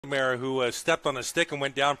Palmer, who stepped on a stick and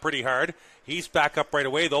went down pretty hard. He's back up right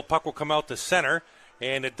away, though. Puck will come out to center,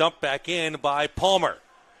 and a dump back in by Palmer.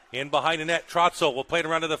 In behind the net, Trotso will play it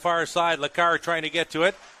around to the far side. Hlacar trying to get to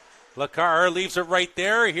it. Hlacar leaves it right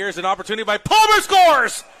there. Here's an opportunity by Palmer,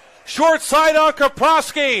 scores! Short side on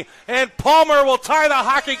Kaprowski, and Palmer will tie the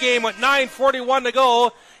hockey game with 9:41 to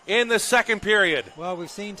go in the second period. Well,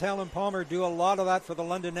 we've seen Talan Palmer do a lot of that for the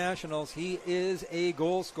London Nationals. He is a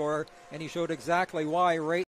goal scorer, and he showed exactly why right